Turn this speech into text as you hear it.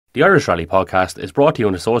The Irish Rally Podcast is brought to you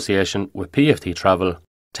in association with PFT Travel,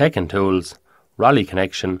 Tech and Tools, Rally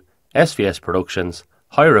Connection, SVS Productions,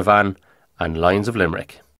 Hire a Van and Lions of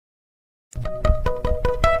Limerick.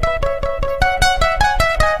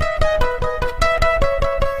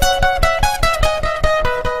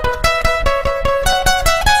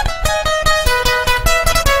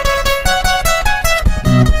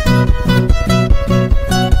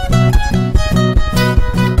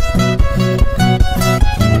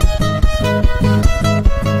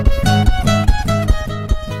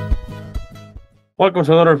 Welcome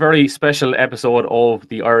to another very special episode of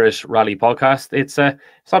the Irish Rally Podcast. It's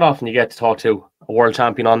not often you get to talk to a world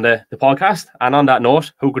champion on the podcast. And on that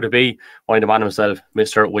note, who could it be? Why, the man himself,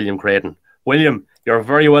 Mr. William Creighton. William, you're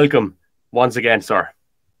very welcome once again, sir.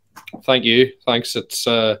 Thank you. Thanks. It's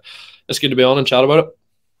good to be on and chat about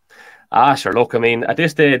it. Sure. Look, I mean, at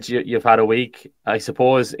this stage, you've had a week. I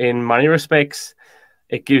suppose in many respects,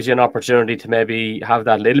 it gives you an opportunity to maybe have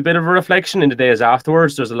that little bit of a reflection in the days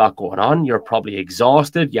afterwards. There's a lot going on. You're probably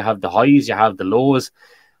exhausted. You have the highs, you have the lows.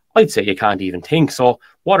 I'd say you can't even think. So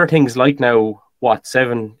what are things like now,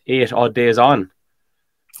 7, 8 odd days on?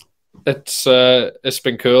 It's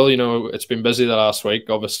been cool. It's been busy the last week,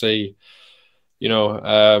 obviously, doing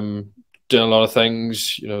a lot of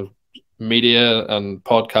things, media and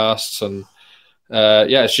podcasts. And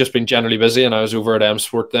it's just been generally busy. And I was over at M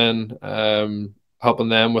Sport then, helping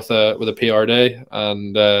them with a PR day,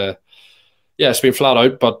 and it's been flat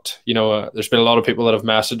out. But there's been a lot of people that have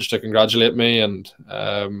messaged to congratulate me, and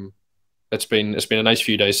it's been a nice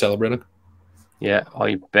few days celebrating. Yeah,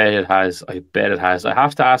 I bet it has. I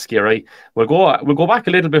have to ask you, right? We'll go back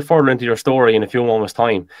a little bit further into your story in a few moments'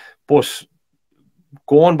 time, but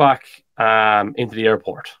going back into the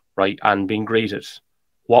airport, right, and being greeted,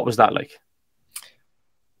 what was that like?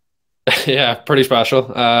 Yeah, pretty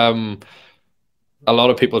special. A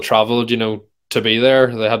lot of people traveled, to be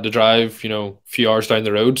there. They had to drive, a few hours down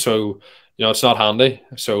the road. So, it's not handy.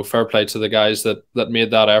 So fair play to the guys that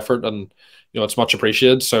made that effort, and, it's much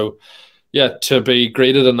appreciated. So, yeah, to be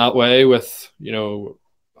greeted in that way with, a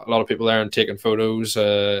lot of people there and taking photos,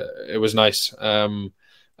 it was nice. And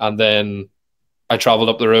then I traveled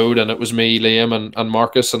up the road, and it was me, Liam and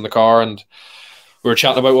Marcus in the car, and we were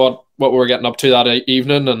chatting about what we were getting up to that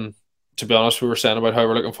evening. And to be honest, we were saying about how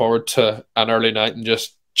we're looking forward to an early night and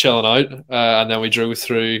just chilling out. And then we drove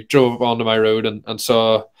up onto my road and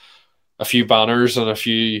saw a few banners and a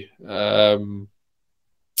few cardboard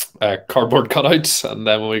cutouts. And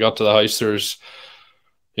then when we got to the house, there's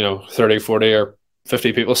 30, 40 or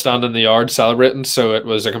 50 people standing in the yard celebrating. So it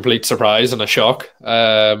was a complete surprise and a shock.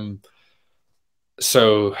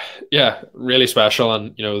 So yeah, really special.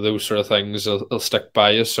 And those sort of things will stick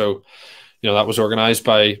by you. So that was organised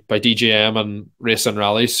by DJM and Racing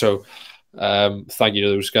Rally. So thank you to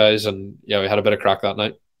those guys. And yeah, we had a bit of crack that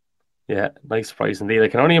night. Yeah, nice surprise indeed. I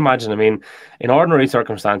can only imagine. I mean, in ordinary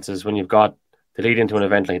circumstances, when you've got the lead into an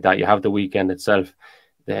event like that, you have the weekend itself,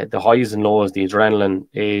 the highs and lows, the adrenaline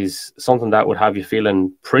is something that would have you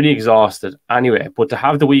feeling pretty exhausted anyway. But to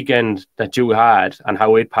have the weekend that you had and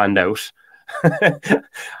how it panned out, I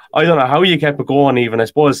don't know how you kept it going even. I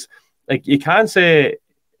suppose, like, you can't say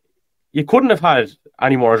you couldn't have had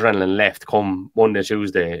any more adrenaline left come Monday,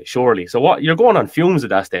 Tuesday, surely. So what, you're going on fumes at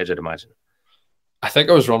that stage, I'd imagine. I think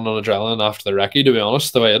I was running on adrenaline after the recce, to be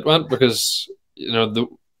honest, the way it went, because,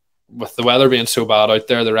 with the weather being so bad out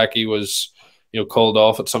there, the recce was, called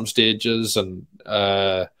off at some stages. And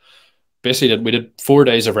basically we did 4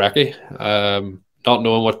 days of recce, not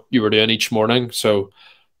knowing what you were doing each morning. So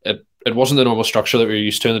it wasn't the normal structure that we were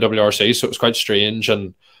used to in the WRC. So it was quite strange.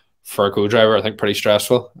 And for a co-driver, I think pretty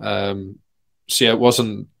stressful. So yeah, it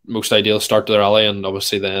wasn't most ideal start to the rally, and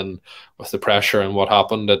obviously then with the pressure and what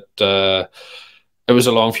happened, it was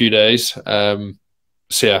a long few days. So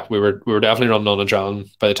yeah, we were definitely running on adrenaline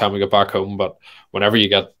by the time we got back home. But whenever you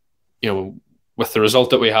get, with the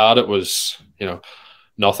result that we had, it was,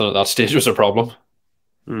 nothing at that stage was a problem.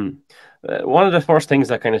 One of the first things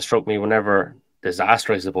that kind of struck me whenever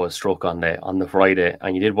disaster, I suppose, struck on the Friday,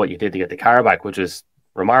 and you did what you did to get the car back, which is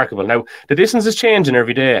remarkable. Now, the distance is changing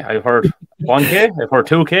every day. I've heard 1K, I've heard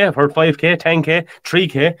 2K, I've heard 5K, 10K,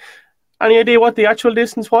 3K. Any idea what the actual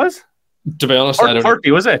distance was? To be honest, I don't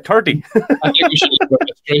 30, was it? 30? I think we should look at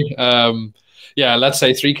history. Yeah, let's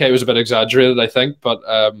say 3K was a bit exaggerated, I think, but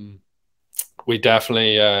we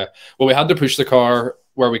definitely, we had to push the car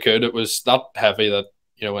where we could. It was that heavy that,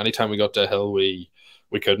 anytime we got to a hill, we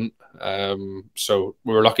couldn't. So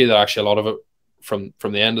we were lucky that actually a lot of it from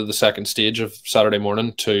the end of the second stage of Saturday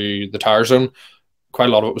morning to the tire zone, quite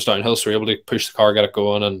a lot of it was downhill, so we were able to push the car, get it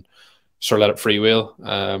going, and sort of let it freewheel.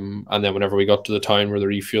 And then whenever we got to the town where the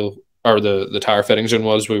refuel or the tire fitting zone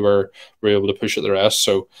was, we were able to push it the rest.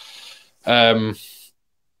 So yeah,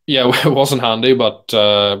 it wasn't handy, but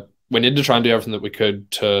we need to try and do everything that we could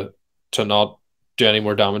to not do any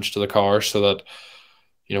more damage to the car, so that,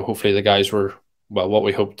 you know, hopefully the guys were, well, what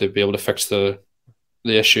we hoped to be able to fix the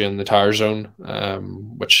issue in the tire zone,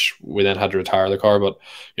 which we then had to retire the car, but,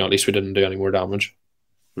 you know, at least we didn't do any more damage.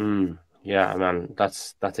 Yeah, man,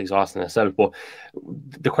 that's exhausting in itself. But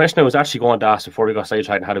the question I was actually going to ask before we got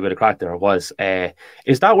sidetracked and had a bit of crack there was,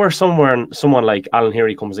 is that where someone like Alan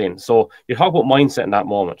Heary comes in? So you talk about mindset in that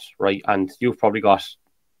moment, right? And you've probably got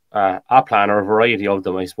a plan or a variety of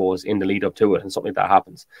them, I suppose, in the lead up to it, and something like that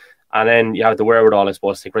happens. And then you have the wherewithal, I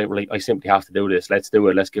suppose, to think, right, well, I simply have to do this. Let's do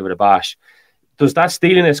it. Let's give it a bash. Does that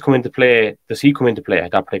steeliness come into play? Does he come into play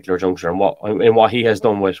at that particular juncture, and what he has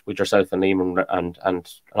done with yourself and Liam and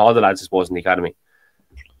all the lads, I suppose, in the academy?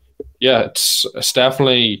 Yeah, it's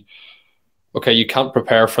definitely okay. You can't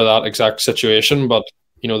prepare for that exact situation, but,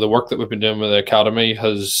 you know, the work that we've been doing with the academy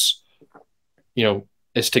has, you know,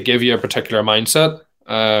 is to give you a particular mindset,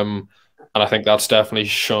 and I think that's definitely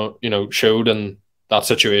showed in that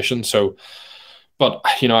situation. So, but,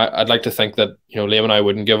 you know, I'd like to think that, you know, Liam and I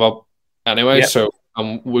wouldn't give up anyway. Yep. So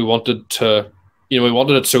we wanted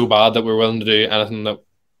it so bad that we were willing to do anything that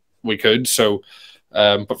we could. So,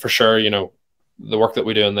 but for sure, you know, the work that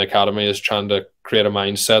we do in the academy is trying to create a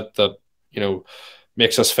mindset that, you know,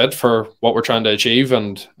 makes us fit for what we're trying to achieve.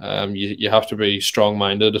 And you have to be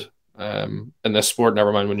strong-minded in this sport,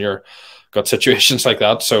 never mind when you're got situations like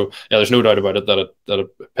that. So yeah, there's no doubt about it that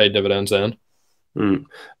it paid dividends then.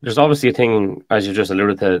 There's obviously a thing, as you just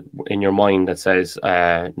alluded to, in your mind that says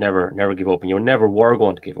never give up, and you never were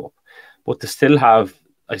going to give up, but to still have,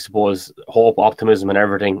 I suppose, hope, optimism and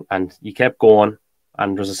everything, and you kept going.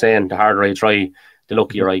 And there's a saying, the harder I try, the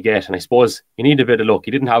luckier I get. And I suppose you need a bit of luck.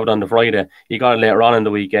 You didn't have it on the Friday, you got it later on in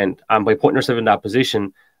the weekend, and by putting yourself in that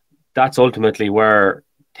position, that's ultimately where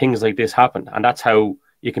things like this happen, and that's how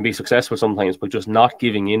you can be successful sometimes, by just not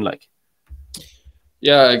giving in. Like,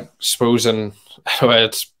 yeah, I suppose in a way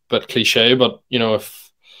it's a bit cliche, but, you know,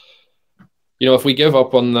 if we give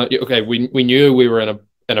up on the, okay, we knew we were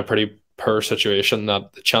in a pretty poor situation,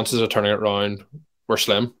 that the chances of turning it around were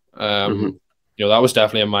slim. You know, that was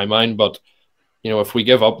definitely in my mind, but, you know, if we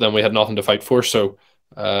give up, then we had nothing to fight for. So,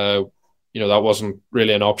 you know, that wasn't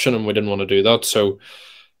really an option, and we didn't want to do that. So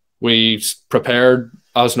we prepared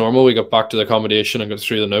as normal. We got back to the accommodation and got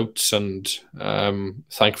through the notes, and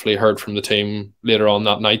thankfully heard from the team later on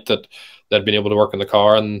that night that they'd been able to work in the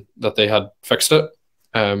car and that they had fixed it.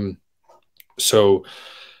 So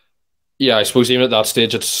yeah, I suppose even at that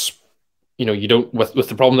stage, it's, you know, you don't, with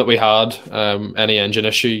the problem that we had, any engine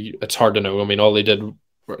issue, it's hard to know. I mean, all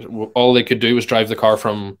they could do was drive the car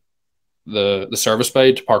from the service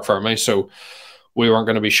bay to Park Ferme, so we weren't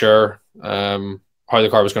going to be sure how the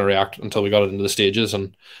car was going to react until we got it into the stages,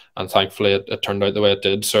 and thankfully it turned out the way it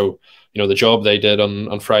did. So, you know, the job they did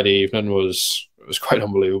on Friday evening was quite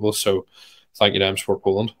unbelievable. So thank you to M Sport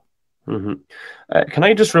Poland. Can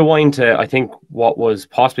I just rewind to, I think, what was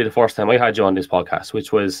possibly the first time I had you on this podcast,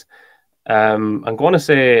 which was, I'm going to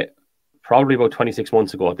say probably about 26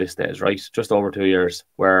 months ago at this stage, right? Just over 2 years,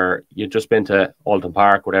 where you'd just been to Alton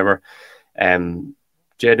Park, whatever.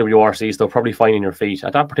 JWRC, still probably finding your feet.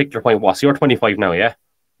 At that particular point, so you're 25 now, yeah?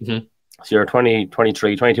 So you're 20,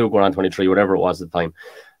 23, 22, going on 23, whatever it was at the time.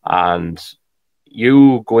 And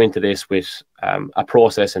you go into this with a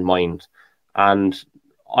process in mind. And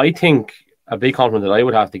I think a big compliment that I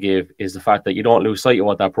would have to give is the fact that you don't lose sight of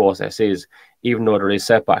what that process is, even though there is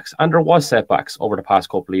setbacks. And there was setbacks over the past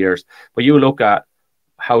couple of years. But you look at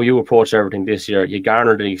how you approach everything this year. You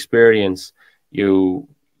garnered the experience. You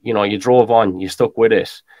drove on, you stuck with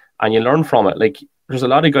it, and you learn from it. Like, there's a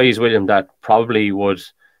lot of guys, William, that probably would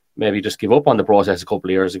maybe just give up on the process a couple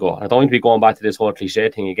of years ago. I don't want to be going back to this whole cliche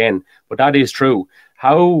thing again, but that is true.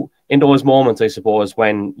 How, in those moments, I suppose,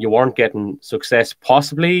 when you weren't getting success,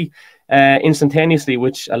 possibly instantaneously,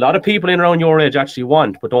 which a lot of people in around your age actually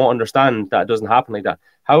want, but don't understand that it doesn't happen like that.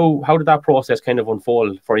 How did that process kind of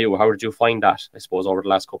unfold for you? How did you find that, I suppose, over the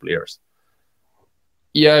last couple of years?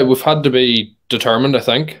 Yeah, we've had to be determined, I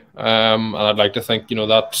think, and I'd like to think,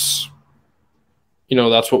 that's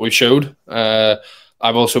what we showed.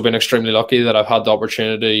 I've also been extremely lucky that I've had the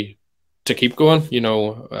opportunity to keep going. We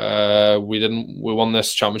won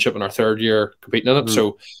this championship in our third year competing in it,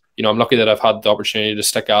 so I'm lucky that I've had the opportunity to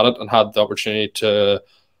stick at it and had the opportunity to,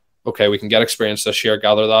 okay, we can get experience this year,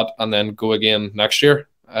 gather that, and then go again next year.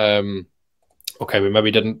 We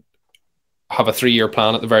maybe didn't have a 3-year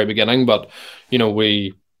plan at the very beginning, but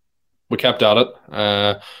we we kept at it.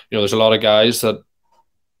 There's a lot of guys that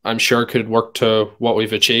I'm sure could work to what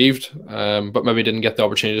we've achieved, but maybe didn't get the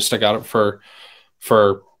opportunity to stick at it for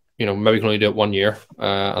maybe can only do it 1 year.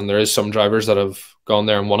 And there is some drivers that have gone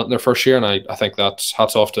there and won it in their first year, and I think that's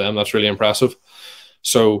hats off to them. That's really impressive.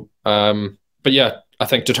 So, but yeah, I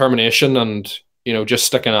think determination and just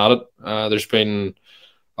sticking at it. There's been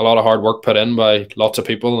a lot of hard work put in by lots of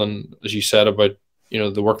people, and as you said about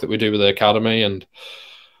the work that we do with the academy, and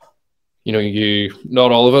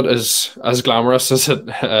not all of it is as glamorous as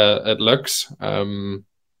it looks.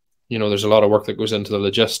 There's a lot of work that goes into the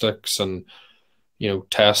logistics and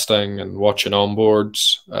testing and watching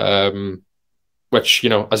onboards, which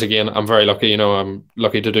I'm very lucky. I'm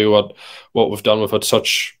lucky to do what we've done. We've had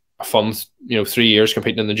such a fun 3 years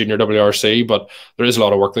competing in the junior WRC, but there is a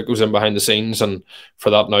lot of work that goes in behind the scenes, and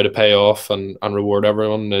for that now to pay off and reward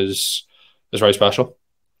everyone is very special.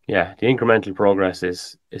 Yeah, the incremental progress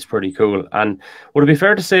is pretty cool. And would it be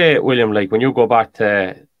fair to say, William, like when you go back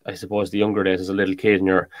to, I suppose, the younger days as a little kid, and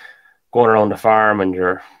you're going around the farm and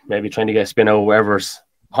you're maybe trying to get a spin out whoever's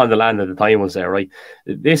on the land at the time, was there, right?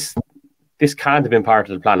 This can't have been part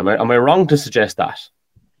of the plan. Am I wrong to suggest that?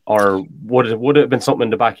 Or would it have been something in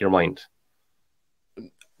the back of your mind?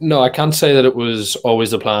 No, I can't say that it was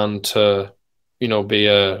always the plan to, be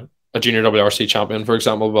a junior WRC champion, for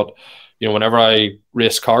example. But, whenever I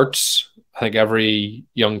race karts, I think every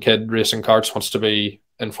young kid racing karts wants to be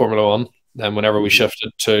in Formula One. Then whenever we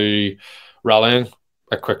shifted to rallying,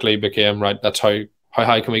 it quickly became, right, that's how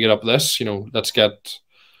high can we get up this? Let's get,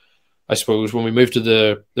 I suppose, when we moved to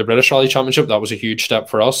the British Rally Championship, that was a huge step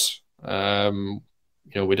for us.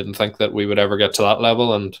 We didn't think that we would ever get to that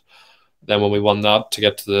level. And then when we won that to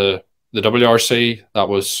get to the WRC, that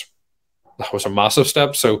was a massive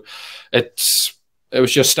step. So it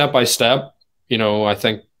was just step by step. I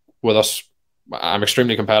think with us, I'm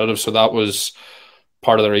extremely competitive. So that was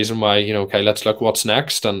part of the reason why, okay, let's look what's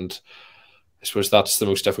next. And I suppose that's the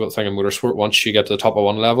most difficult thing in motorsport. Once you get to the top of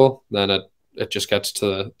one level, then it just gets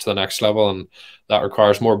to the next level. And that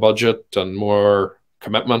requires more budget and more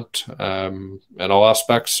commitment in all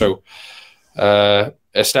aspects. So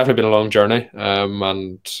it's definitely been a long journey.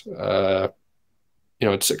 And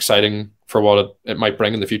it's exciting for what it might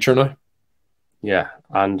bring in the future now. Yeah,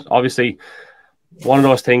 and obviously one of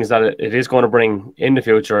those things that it is going to bring in the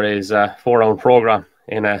future is a 4-round program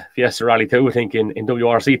in a Fiesta Rally 2, I think, in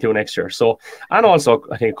WRC 2 next year. So, and also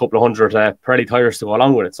I think a couple of hundred Pirelli tyres to go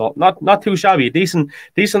along with it. So not too shabby, decent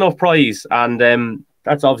enough prize, and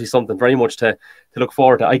that's obviously something very much to look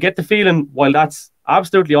forward to. I get the feeling, while that's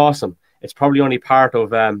absolutely awesome, it's probably only part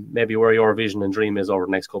of maybe where your vision and dream is over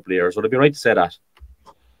the next couple of years. Would it be right to say that?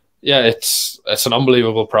 Yeah, it's an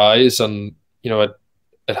unbelievable prize, and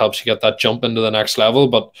it helps you get that jump into the next level.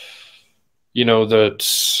 But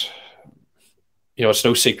it's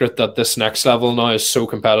no secret that this next level now is so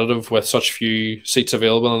competitive with such few seats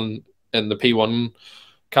available in the P1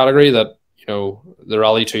 category that the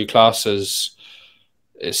Rally 2 class is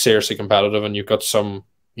seriously competitive, and you've got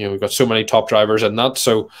we've got so many top drivers in that.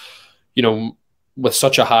 So with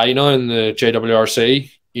such a high now in the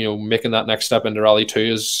JWRC, making that next step into Rally 2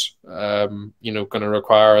 is, going to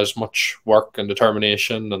require as much work and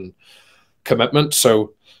determination and commitment.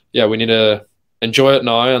 So, yeah, we need to enjoy it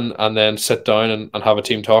now and then sit down and have a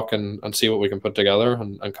team talk and see what we can put together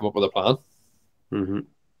and come up with a plan. Mm-hmm.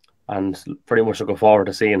 And pretty much looking forward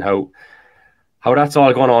to seeing how that's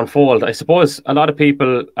all going to unfold. I suppose a lot of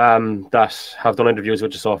people that have done interviews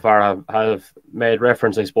with you so far have made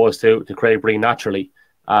reference, I suppose, to Craig Breen naturally.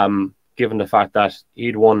 Given the fact that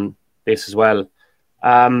he'd won this as well.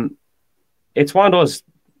 It's one of those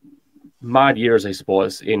mad years, I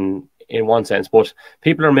suppose, in one sense, but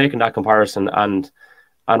people are making that comparison, and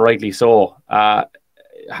rightly so.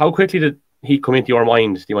 How quickly did he come into your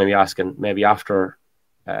mind, do you mind me asking, maybe after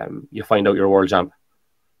you find out you're world champ?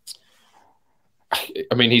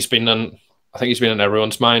 I mean, I think he's been in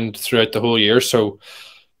everyone's mind throughout the whole year. So,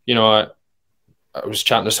 I was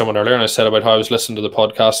chatting to someone earlier, and I said about how I was listening to the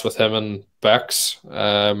podcast with him and Bex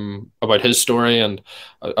about his story, and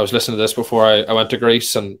I was listening to this before I went to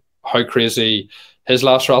Greece, and how crazy his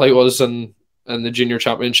last rally was in the junior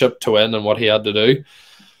championship to win and what he had to do.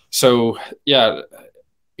 So yeah,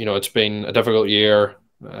 it's been a difficult year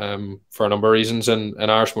for a number of reasons in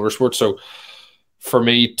Irish motorsport. So for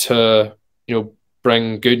me to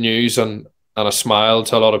bring good news and a smile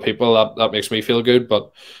to a lot of people, that makes me feel good.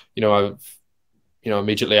 But I've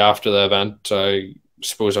immediately after the event, I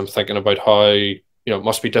suppose I'm thinking about how, it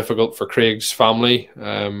must be difficult for Craig's family.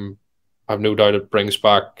 I've no doubt it brings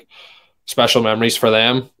back special memories for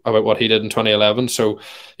them about what he did in 2011. So,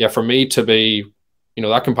 yeah, for me to be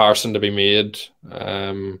that comparison to be made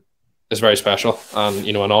is very special, and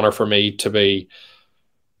an honor for me to be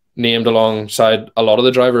named alongside a lot of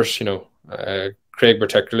the drivers. Craig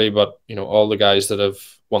particularly, but all the guys that have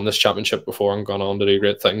won this championship before and gone on to do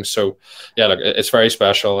great things. So yeah, look, it's very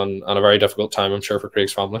special and a very difficult time, I'm sure, for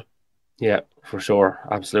Craig's family. Yeah, for sure,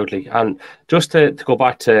 absolutely. And just to go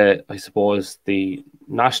back to, I suppose, the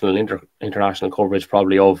national international coverage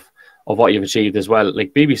probably of what you've achieved as well.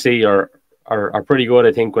 Like BBC are pretty good,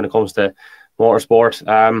 I think, when it comes to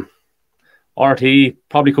motorsport. RT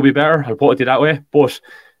probably could be better, I'll put it that way, but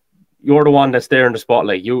you're the one that's there in the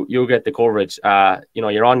spotlight. You get the coverage.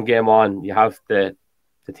 You're on Game On. You have the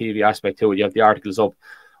TV aspect to it. You have the articles up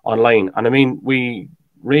online, and I mean, we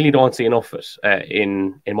really don't see enough of it,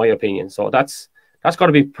 in my opinion. So that's got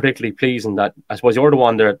to be particularly pleasing. That I suppose you're the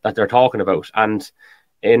one that they're talking about, and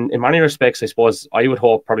in many respects, I suppose I would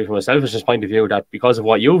hope, probably from a selfish point of view, that because of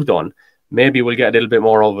what you've done, maybe we'll get a little bit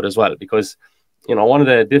more of it as well, because one of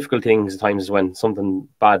the difficult things at times is when something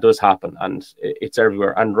bad does happen, and it's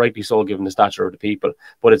everywhere, and rightly so given the stature of the people,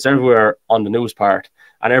 but it's everywhere on the news part,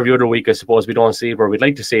 and every other week I suppose we don't see it where we'd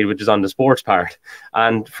like to see it, which is on the sports part.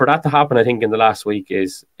 And for that to happen, I think in the last week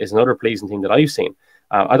is another pleasing thing that I've seen.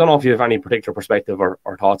 I don't know if you have any particular perspective or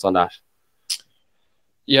thoughts on that.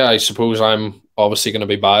 Yeah, I suppose I'm obviously going to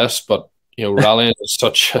be biased, but rallying is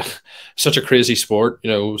such a crazy sport.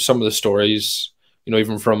 Some of the stories,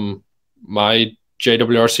 even from my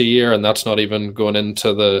JWRC year, and that's not even going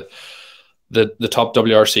into the top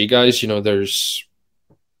WRC guys.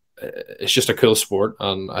 It's just a cool sport,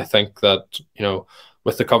 and I think that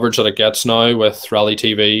with the coverage that it gets now with Rally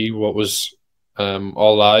TV, what was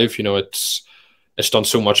all live, it's done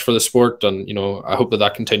so much for the sport, and I hope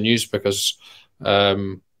that continues, because I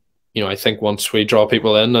think once we draw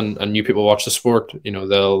people in and new people watch the sport,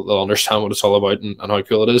 they'll understand what it's all about and how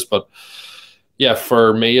cool it is. But yeah,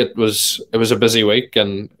 for me, it was a busy week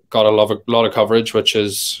and got a lot of coverage, which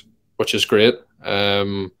is great.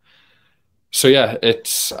 So yeah,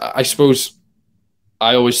 I suppose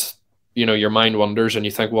I always, your mind wanders and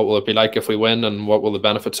you think, what will it be like if we win, and what will the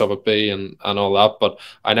benefits of it be, and all that. But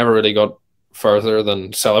I never really got further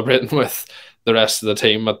than celebrating with the rest of the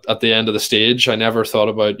team at the end of the stage. I never thought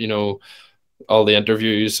about, all the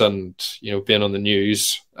interviews and, being on the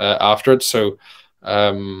news after it. So,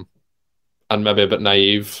 and maybe a bit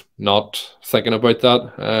naive, not thinking about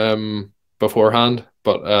that beforehand.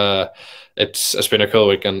 But it's been a cool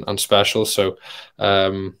week and special. So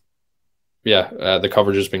the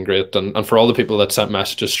coverage has been great, and for all the people that sent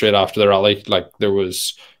messages straight after the rally, like there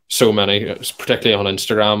was so many, particularly on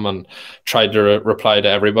Instagram, and tried to reply to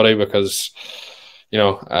everybody, because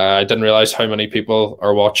I didn't realize how many people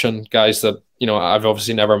are watching, guys that I've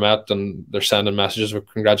obviously never met, and they're sending messages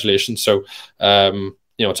with congratulations. So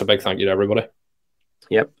it's a big thank you to everybody.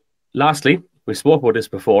 Yep. Lastly, we spoke about this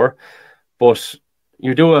before, but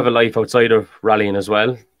you do have a life outside of rallying as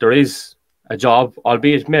well. There is a job,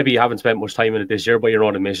 albeit maybe you haven't spent much time in it this year by your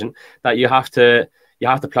own admission, that you have to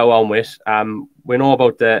plough on with. We know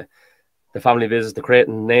about the family business, the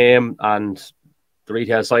Creighton name, and the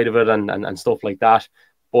retail side of it, and stuff like that.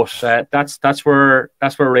 But that's where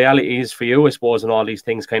reality is for you, I suppose, and all these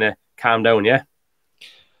things kind of calm down. Yeah.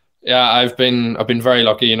 Yeah, I've been very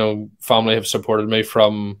lucky. Family have supported me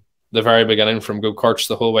from the very beginning, from go-karts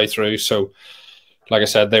the whole way through. So, like I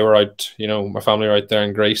said, they were out. My family were out there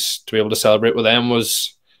in Greece. To be able to celebrate with them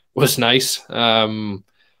was nice. Yeah,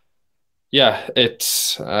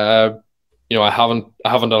 it's I haven't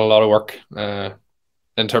done a lot of work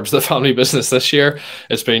in terms of the family business this year.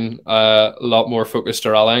 It's been a lot more focused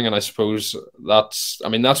to rallying, and I suppose that's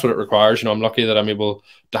what it requires. I'm lucky that I'm able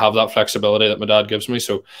to have that flexibility that my dad gives me.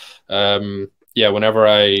 So whenever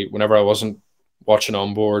I wasn't watching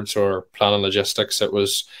onboards or planning logistics, it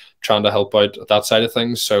was trying to help out at that side of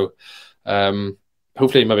things. So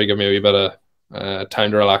hopefully maybe give me a wee bit of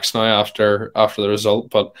time to relax now after the result,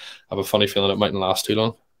 but I have a funny feeling it mightn't last too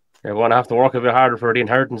long. You're going to have to work a bit harder for the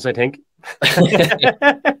inheritance, I think. I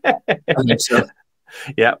think so.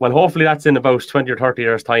 Yeah, well, hopefully that's in about 20 or 30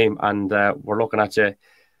 years' time, and we're looking at you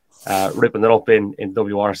ripping it up in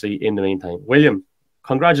WRC in the meantime. William,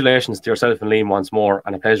 congratulations to yourself and Liam once more,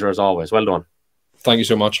 and a pleasure as always. Well done. Thank you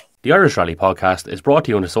so much. The Irish Rally Podcast is brought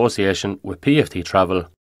to you in association with PFT Travel,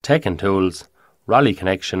 Tech and Tools, Rally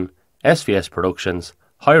Connection, SVS Productions,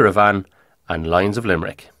 Hire a Van, and Lions of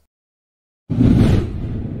Limerick.